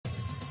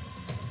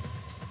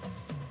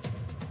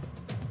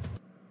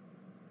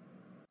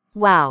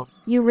Wow,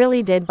 you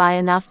really did buy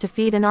enough to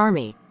feed an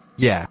army.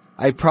 Yeah,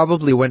 I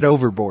probably went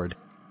overboard.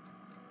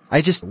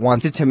 I just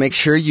wanted to make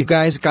sure you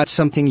guys got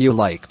something you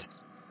liked.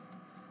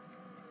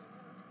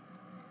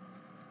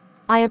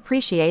 I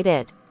appreciate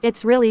it.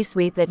 It's really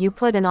sweet that you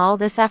put in all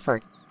this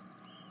effort.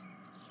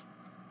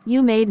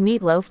 You made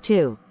meatloaf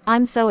too.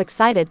 I'm so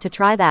excited to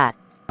try that.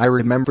 I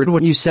remembered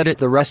what you said at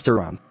the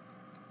restaurant.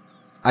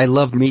 I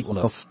love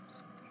meatloaf.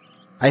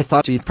 I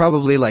thought you'd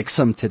probably like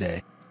some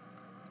today.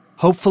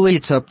 Hopefully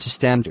it's up to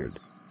standard.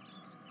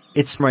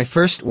 It's my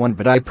first one,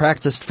 but I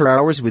practiced for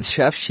hours with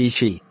Chef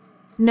Shishi.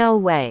 No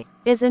way.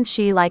 Isn't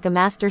she like a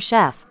master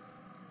chef?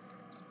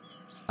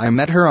 I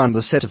met her on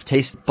the set of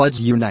Taste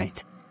Buds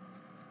Unite.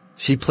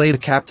 She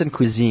played Captain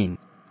Cuisine.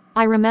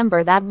 I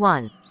remember that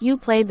one. You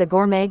played the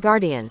Gourmet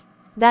Guardian.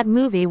 That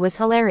movie was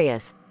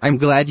hilarious. I'm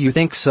glad you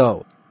think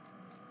so.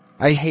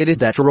 I hated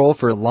that role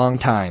for a long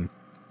time.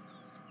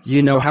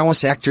 You know how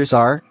us actors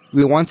are,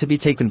 we want to be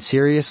taken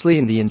seriously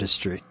in the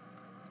industry.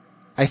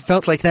 I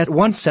felt like that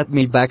one set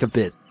me back a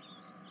bit.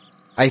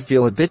 I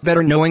feel a bit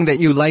better knowing that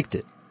you liked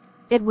it.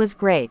 It was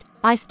great.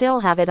 I still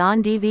have it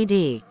on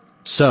DVD.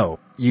 So,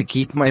 you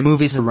keep my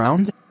movies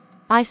around?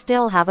 I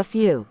still have a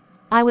few.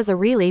 I was a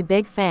really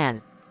big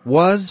fan.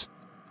 Was?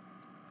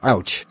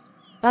 Ouch.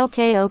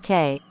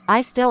 Okay,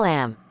 I still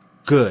am.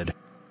 Good.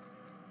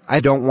 I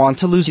don't want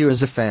to lose you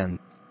as a fan.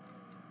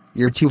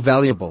 You're too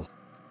valuable.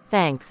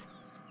 Thanks.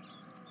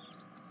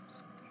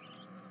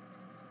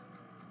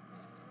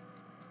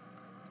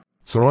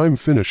 So I'm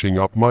finishing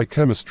up my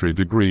chemistry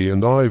degree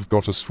and I've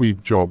got a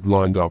sweet job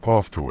lined up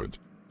afterward.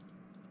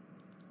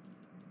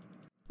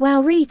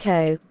 Wow,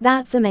 Rico,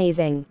 that's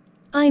amazing.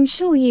 I'm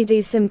sure you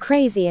do some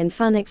crazy and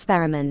fun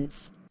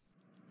experiments.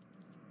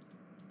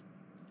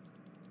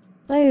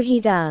 Oh,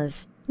 he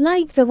does.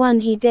 Like the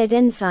one he did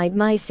inside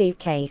my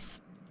suitcase.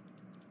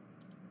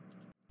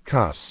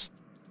 Cass.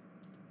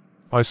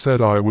 I said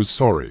I was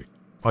sorry.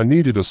 I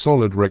needed a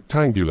solid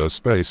rectangular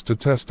space to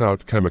test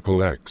out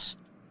Chemical X.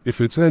 If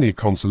it's any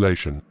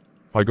consolation,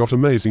 I got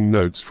amazing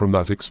notes from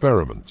that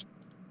experiment.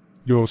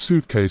 Your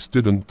suitcase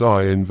didn't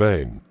die in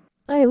vain.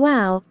 Oh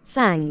wow,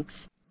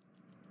 thanks.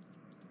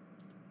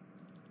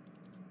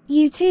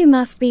 You two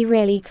must be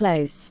really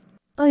close.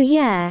 Oh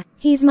yeah,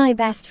 he's my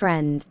best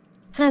friend.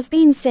 Has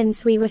been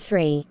since we were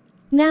 3.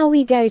 Now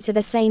we go to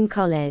the same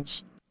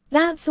college.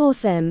 That's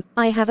awesome,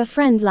 I have a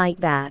friend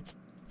like that.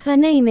 Her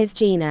name is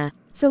Gina.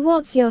 So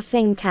what's your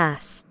thing,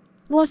 Cass?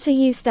 What are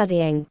you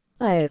studying?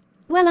 Oh,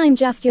 well, I'm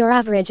just your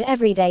average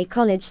everyday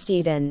college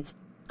student.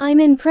 I'm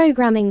in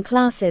programming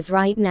classes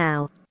right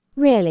now.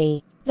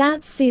 Really?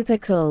 That's super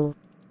cool.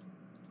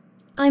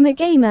 I'm a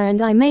gamer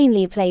and I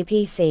mainly play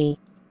PC.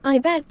 I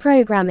bet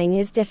programming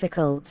is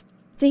difficult.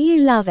 Do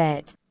you love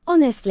it?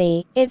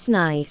 Honestly, it's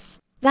nice.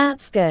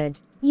 That's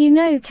good. You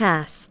know,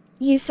 Cass,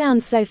 you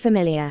sound so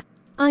familiar.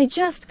 I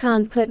just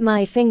can't put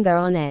my finger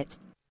on it.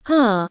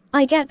 Huh,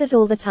 I get that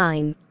all the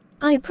time.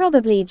 I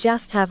probably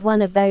just have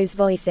one of those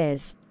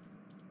voices.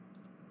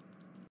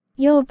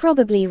 You're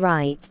probably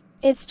right.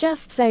 It's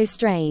just so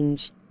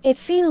strange. It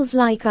feels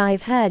like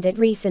I've heard it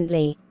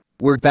recently.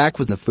 We're back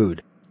with the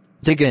food.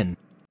 Dig in.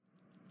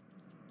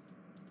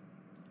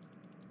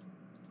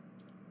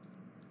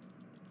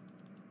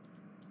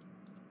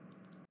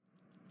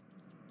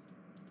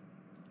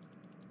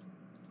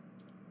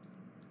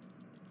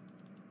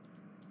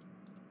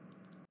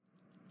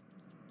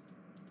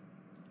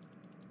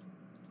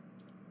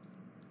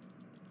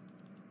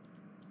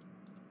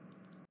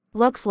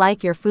 Looks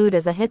like your food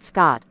is a hit,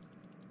 Scott.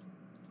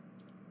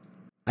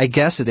 I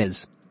guess it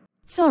is.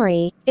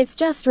 Sorry, it's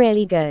just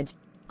really good.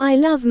 I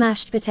love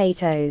mashed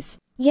potatoes.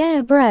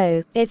 Yeah,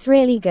 bro, it's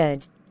really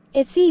good.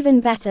 It's even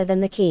better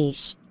than the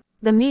quiche.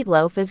 The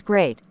meatloaf is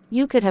great.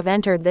 You could have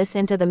entered this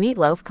into the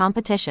meatloaf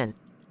competition.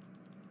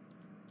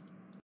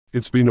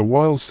 It's been a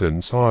while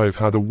since I've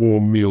had a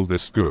warm meal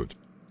this good.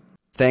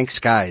 Thanks,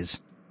 guys.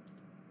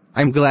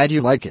 I'm glad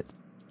you like it.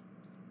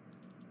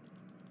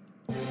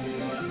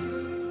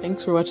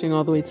 Thanks for watching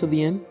all the way to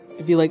the end.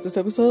 If you liked this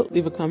episode,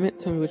 leave a comment,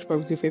 tell me which part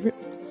was your favorite.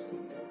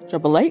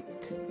 Drop a like,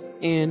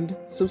 and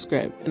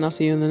subscribe. And I'll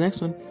see you in the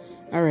next one.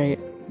 Alright,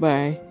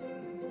 bye.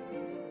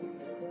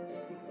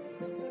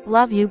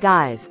 Love you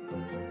guys.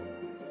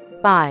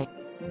 Bye.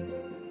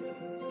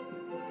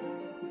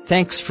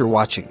 Thanks for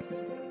watching.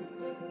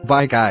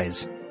 Bye,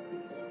 guys.